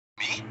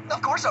ready?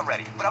 Of course I'm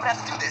ready, but I'm gonna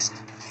have to do this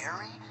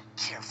very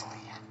carefully.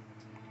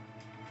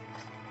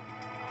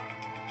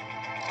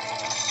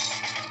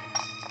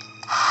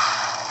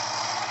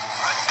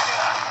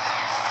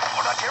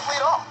 Or not carefully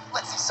at all.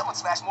 Let's see someone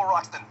smash more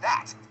rocks than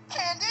that.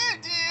 Can do,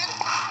 dude.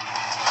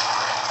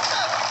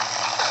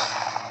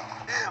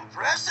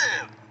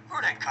 Impressive.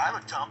 For that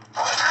Kyler dump.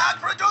 Not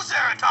for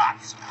Dozer.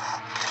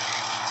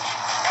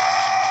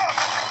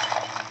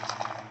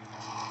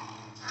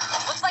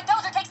 Looks like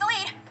Dozer takes the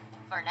lead.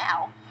 For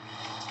now.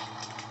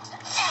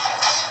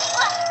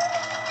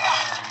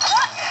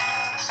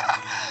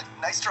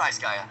 Nice try,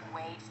 Skya.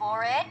 Wait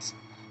for it.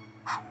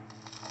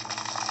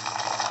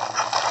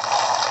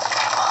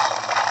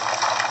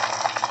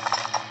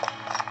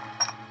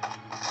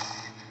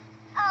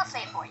 I'll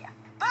say it for you.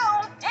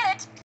 Boom! Did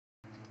it!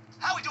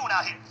 How we doing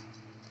out here?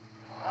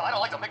 Well, I don't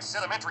like to mix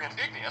sedimentary and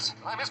igneous.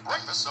 I miss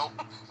breakfast, so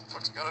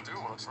truck's gotta do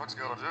what a truck's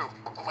gotta do.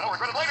 Hope I don't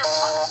regret it later.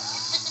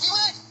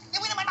 It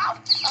went in my mouth.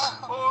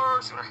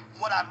 Or sooner.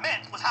 What I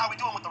meant was how are we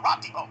doing with the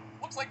rock depot?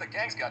 Looks like the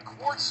gang's got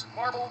quartz,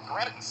 marble,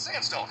 granite, and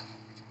sandstone.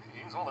 Which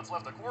means all that's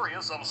left to quarry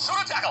is some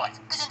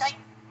pseudo-tacolite. Gesundheit.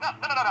 No.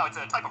 It's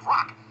a type of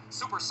rock.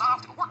 Super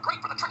soft and work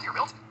great for the truck you're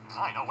built.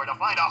 I know where to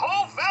find a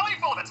whole valley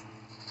full of it.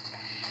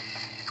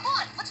 Come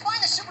on, let's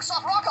find this super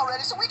soft rock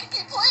already so we can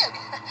keep playing.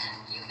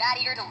 You that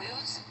eager to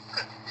lose?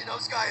 You know,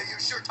 Skya, you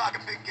sure talk a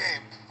big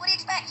game. What do you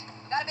expect?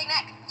 Got a big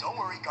neck. Don't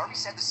worry, Garby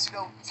said the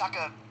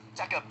pseudo-tacolite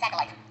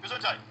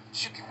Gesundheit.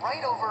 should be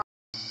right over.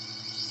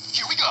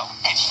 Here we go,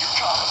 and here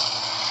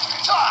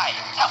comes time.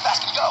 How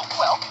fast can you go?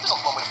 Well, there's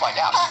only one way to find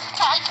out.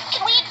 Ty,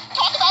 can we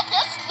talk about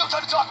this? No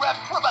time to talk, Rev.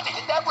 We're about to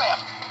hit that ramp.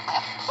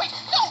 Wait,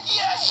 no.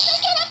 Yes.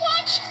 Get up,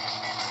 watch.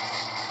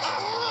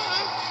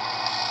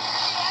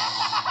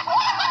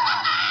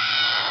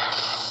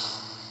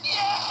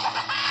 Yeah.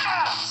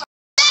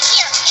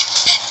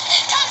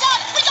 Time's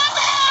up. We got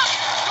the rock.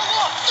 Go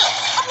on.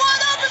 I'm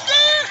wide open,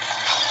 dude.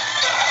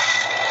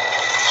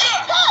 Hey.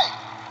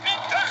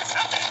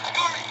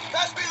 Garby,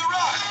 pass me the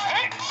rock.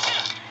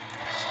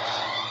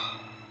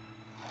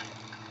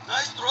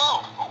 Nice throw.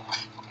 Oh,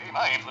 okay,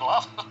 my aim's a little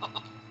off.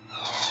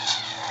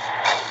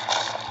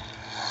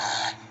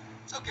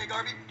 It's okay,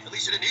 Garby. At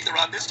least you didn't eat the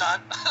rock this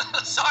time.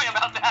 Sorry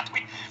about that.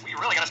 We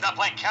really gotta stop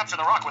playing capture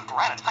the rock with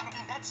granite. I mean,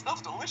 that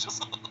smells delicious.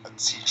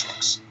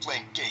 T-Trucks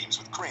playing games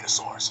with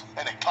Granosaurs,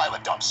 and then Kyla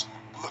dumps.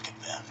 Look at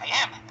them.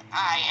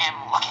 I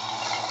am lucky.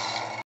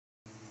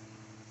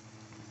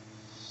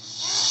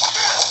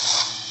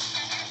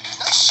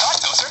 Nice shot,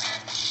 Dozer.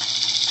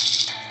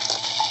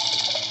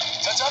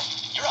 Tun-Tun,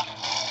 you're up.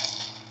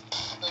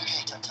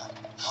 Okay, Tun-Tun,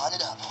 hot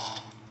it up.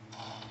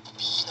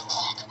 Be the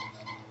rock.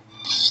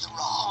 Be the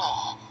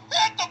rock.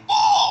 Hit the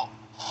ball!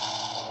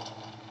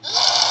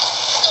 Whoa.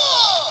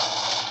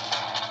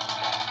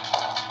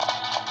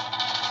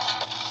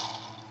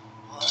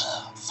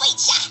 Sweet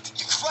shot.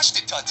 You crushed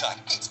it, Tun-Tun.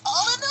 It's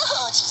all in the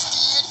hunches,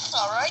 dude.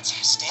 All right,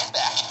 stand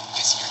back,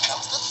 because here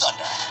comes the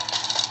thunder.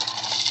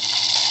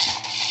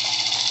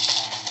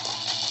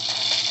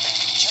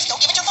 Just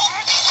don't give it your full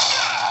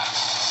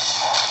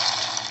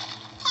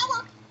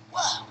power.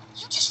 Wow,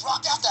 you just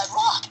rocked out that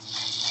rock.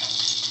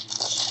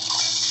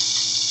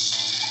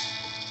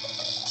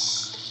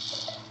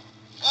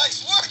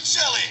 Nice work,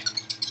 Shelly.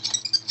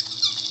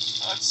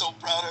 I'm so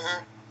proud of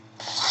her.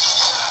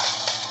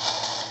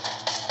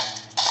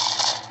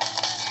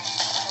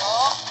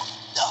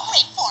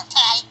 Great form,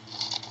 Ty.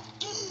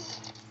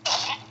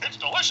 It's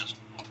delicious.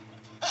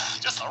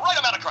 Just the right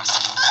amount of crust.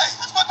 Hey,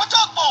 that's my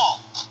padunk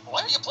ball.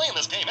 Why are you playing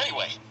this game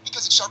anyway?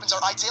 Because it sharpens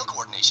our eye-tail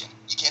coordination.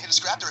 You can't hit a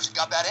scrapper if you've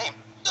got bad aim.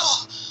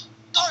 Oh,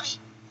 Garby,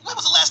 when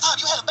was the last time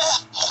you had a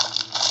bath?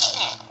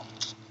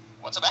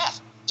 What's a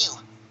bath? Ew.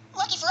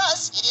 Lucky for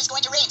us, it is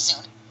going to rain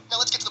soon. Now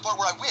let's get to the part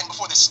where I win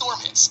before this storm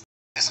hits.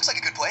 This looks like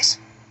a good place.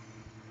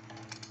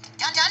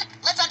 Dun,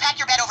 let's unpack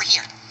your bed over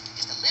here.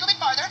 Just a little bit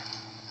farther.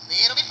 A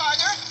little bit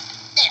farther.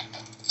 There.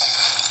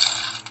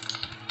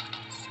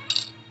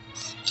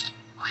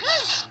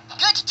 Whew,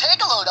 good to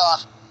take a load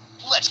off.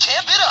 Let's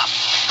camp it up.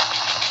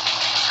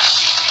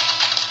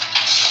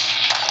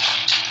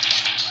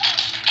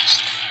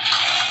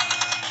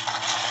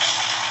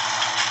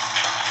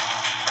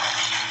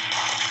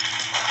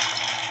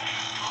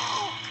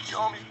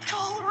 Yummy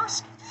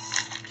colors.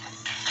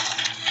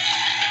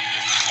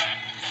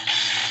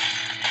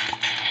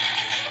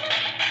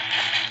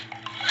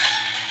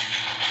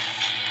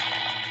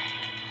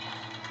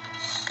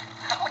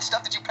 How much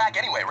stuff did you pack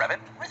anyway, Revvit?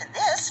 More than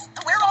this?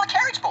 Where are all the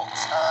carriage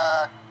bolts?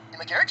 In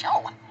the carriage?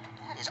 Oh,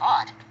 that is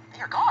odd.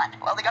 They are gone.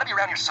 Well, they gotta be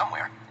around here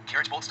somewhere.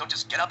 Carriage bolts don't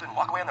just get up and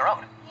walk away on their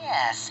own.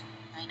 Yes,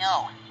 I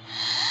know.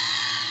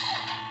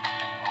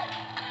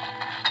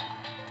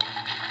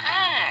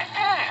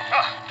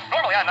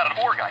 Normally I'm not an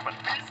ore guy, but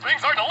these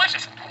things are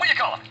delicious. What do you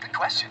call them? Good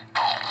question.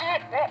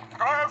 Can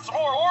I have some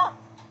more ore?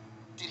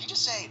 Did he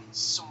just say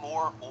some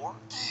more ore?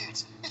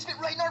 Dudes, it's been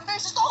right in our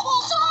faces The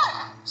whole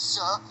time.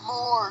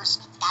 S'mores.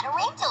 Got a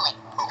ring to it.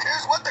 Who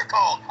cares what they're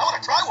called? I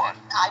want to try one.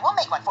 I will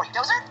make one for you,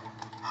 Dozer.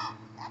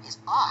 That is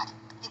odd.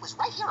 It was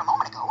right here a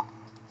moment ago.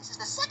 This is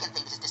the second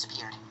thing that has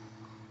disappeared.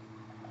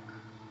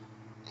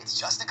 It's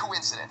just a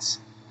coincidence.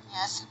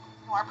 Yes,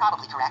 you are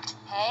probably correct.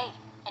 Hey,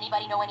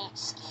 anybody know any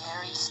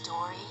scary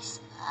stories?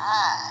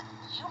 Ah,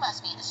 you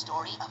must mean the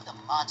story of the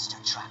monster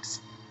trucks.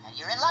 And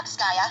you're in luck,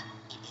 Skya.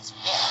 It is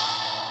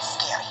very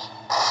scary.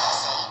 They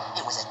say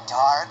it was a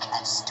dark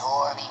and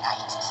stormy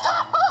night.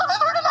 Stop!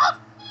 I've heard enough!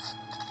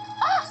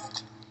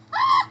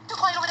 Too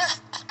quiet over there.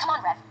 Come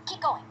on, Rev.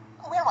 Keep going.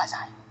 Where was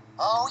I?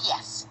 Oh,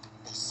 yes.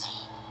 They say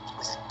it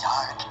was a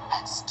dark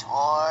and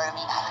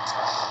stormy night.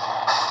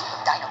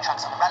 Dino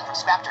trucks on the run from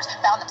Scraptors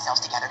found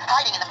themselves together,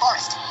 hiding in the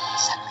forest.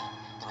 Suddenly,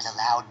 there was a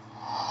loud...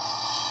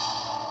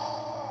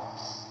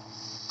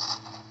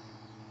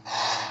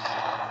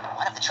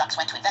 One of the trucks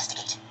went to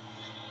investigate.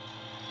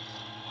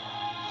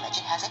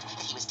 Legend has it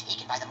that he was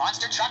taken by the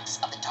monster trucks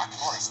of the dark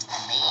forest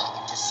and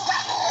made into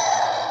scrap.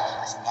 He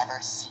was never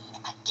seen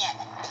again.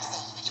 They say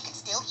you can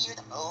still hear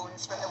the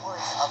moans from the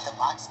woods of the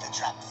monster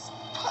trucks.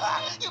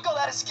 You call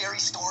that a scary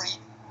story?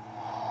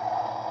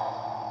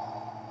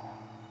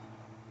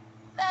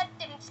 That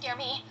didn't scare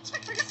me.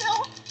 Speak for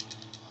yourself.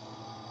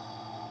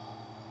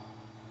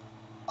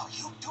 Are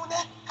you doing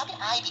that? How can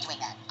I be doing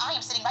that? I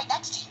am sitting right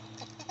next to you.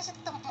 Is it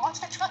the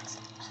monster trucks?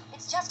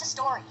 It's just a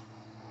story.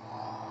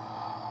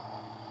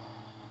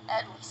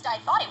 At least I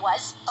thought it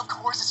was. Of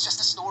course it's just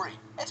a story.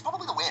 It's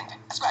probably the wind.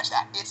 Scratch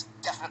that. It's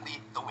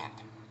definitely the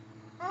wind.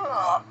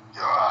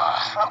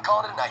 I'm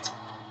calling it a night.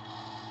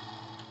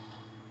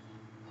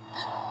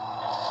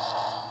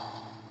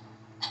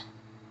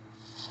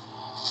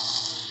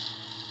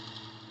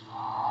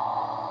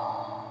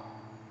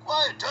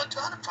 Quiet,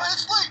 Dun-Dun. I'm trying to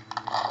sleep.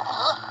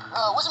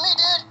 Wasn't me,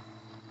 dude.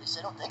 At least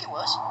I don't think it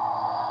was.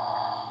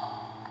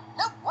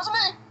 Nope, wasn't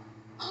me.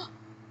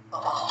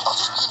 I'll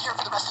just be in here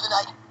for the rest of the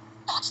night.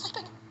 Not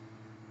sleeping.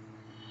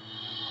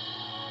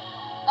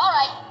 All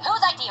right,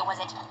 whose idea was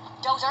it?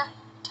 Dozer?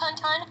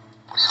 Tun-Tun?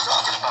 What are you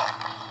talking about?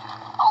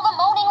 All the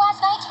moaning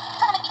last night?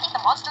 Trying to make me think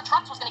the monster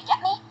trucks was gonna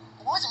get me?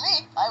 It wasn't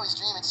me. I was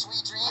dreaming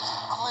sweet dreams.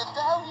 Cliff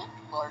Valley.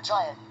 Or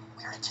trying.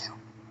 Weird it too.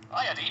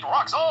 I had to eat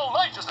rocks all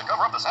night just to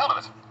cover up the sound of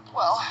it.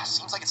 Well,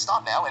 seems like it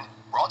stopped now, and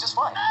we're all just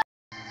fine.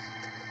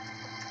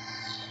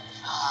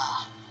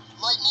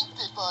 Lightning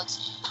pit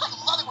bugs. I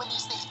love it when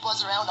these things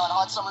buzz around on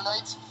hot summer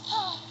nights.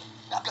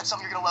 I've got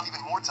something you're gonna love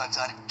even more,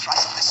 Tun-Tun. Try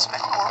some of this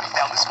special ore we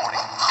found this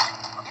morning.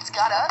 It's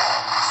got a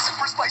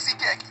super spicy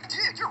kick.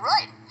 Dude, you're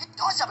right. It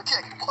does have a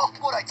kick.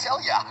 What'd I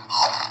tell ya?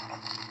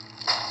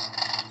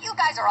 You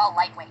guys are all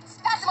lightweights.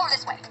 Pass them over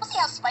this way. We'll see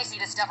how spicy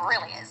this stuff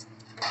really is.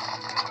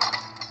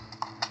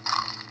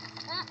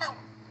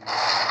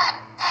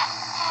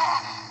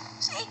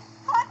 See?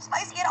 Not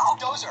spicy at all.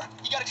 Dozer,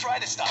 you gotta try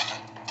this stuff.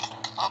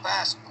 I'll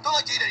pass. Don't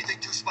like to eat anything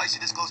too spicy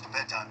this close to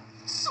bedtime.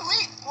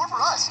 Sweet, more for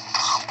us.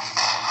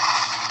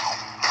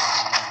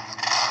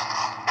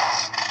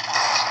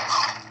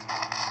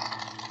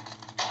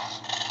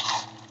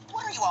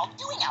 What are you all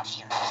doing out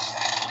here?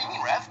 What do you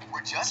mean, Rev?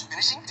 We're just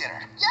finishing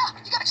dinner. Yeah,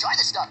 you gotta try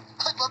this stuff.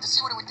 I'd love to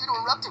see what it would do to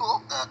a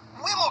reptile.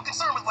 We're more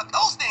concerned with what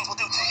those things will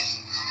do to you.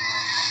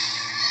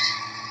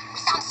 We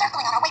saw them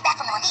circling on our way back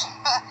from the ravine.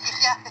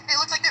 Yeah, it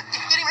looks like they're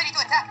getting ready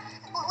to attack.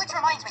 Which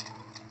reminds me,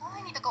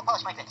 I need to go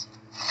polish my face.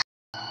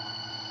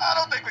 I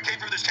don't think we came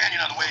through this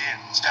canyon on the way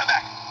in. Stand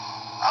back.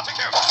 I'll take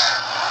care of it.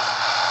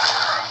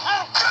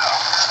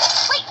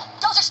 Wait,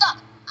 Dozer, stop.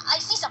 I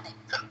see something.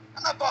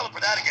 I'm not falling for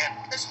that again.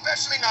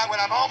 Especially not when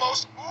I'm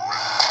almost...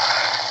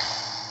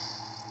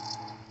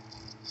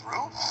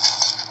 Through?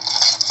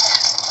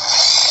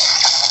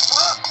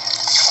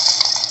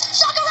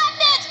 Shocker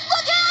arachnids!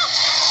 Look out!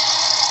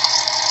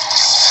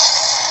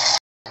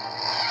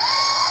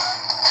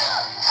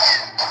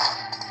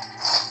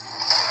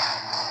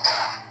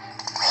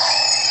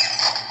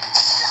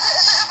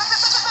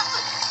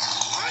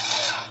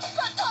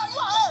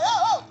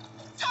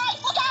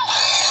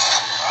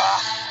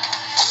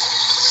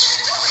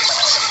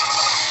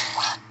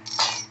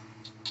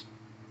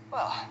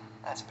 Well,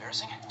 that's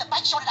embarrassing. The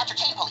bike shorted out your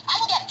chain pulley. I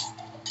will get it.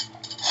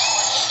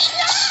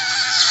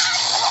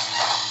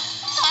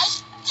 I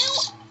do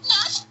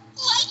not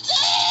like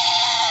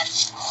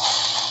this!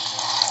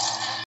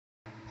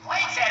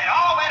 Flake said it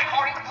all went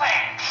according to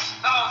plan.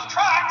 Those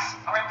trucks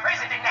are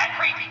imprisoned in that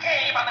creepy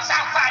cave on the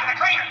south side of the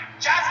crater,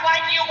 just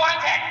like you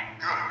wanted.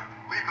 Good.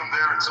 Leave them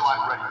there until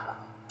I'm ready for them.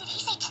 Did he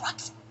say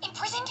trucks?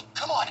 Imprisoned?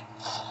 Come on.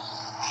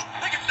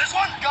 Think it's this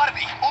one? Gotta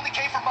be. Only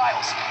came for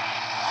miles.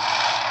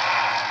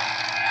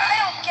 I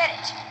don't get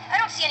it. I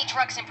don't see any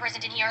trucks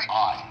imprisoned in here.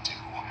 I do.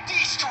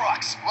 These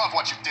trucks! Love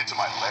what you did to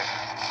my leg.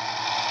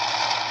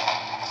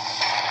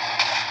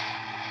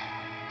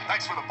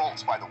 Thanks for the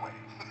bolts, by the way.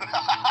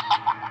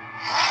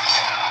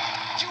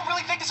 You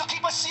really think this will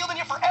keep us sealed in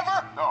here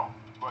forever? No,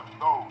 but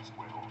those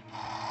will.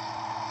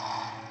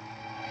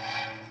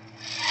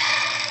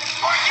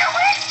 Are you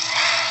it?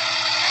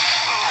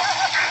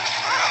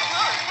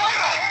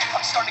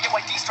 I'm starting to get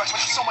why these trucks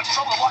went through so much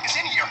trouble to lock us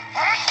in here.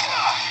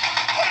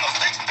 What are those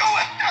things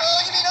doing?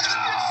 You mean other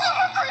than being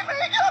super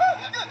creepy?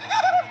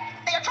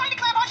 They are trying to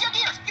clamp onto your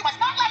gears. You must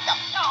not let them.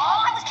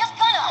 Oh, I was just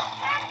gonna.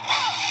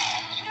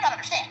 You do not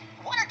understand.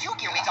 One or two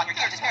gear wings on your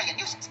gears is merely a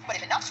nuisance. But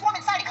if enough swarm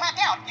inside and clamp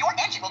down, your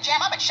engine will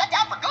jam up and shut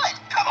down for good.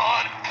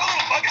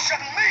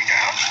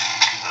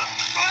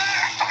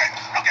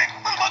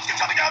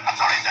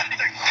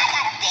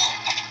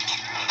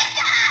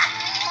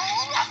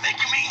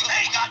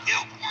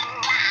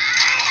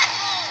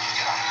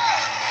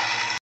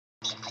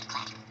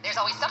 there's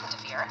always something to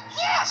fear.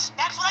 Yes,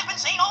 that's what I've been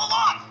saying all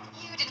along.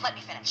 You didn't let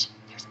me finish.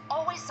 There's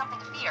always something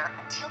to fear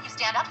until you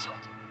stand up to it.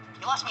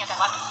 You lost me at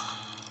that last.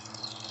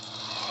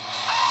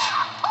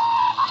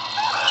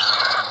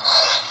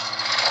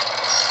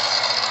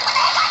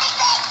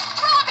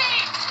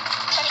 Robbie!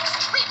 An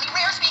extremely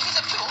rare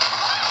species of tool.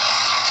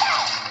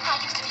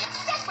 I used to be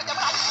obsessed with them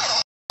when I was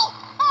little.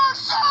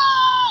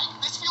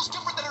 This feels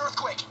different than an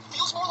earthquake.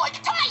 Feels more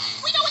like... Ty!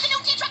 We know what the new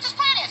T-Trucks'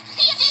 plan is!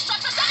 He and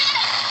D-Trucks are sending it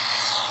in!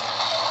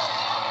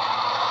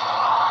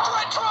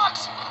 Dread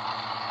trucks!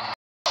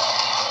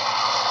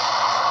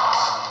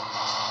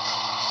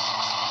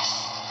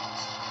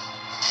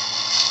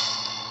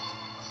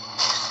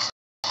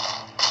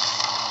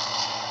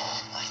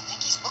 I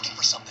think he's looking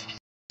for something.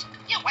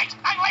 You wait,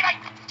 I'm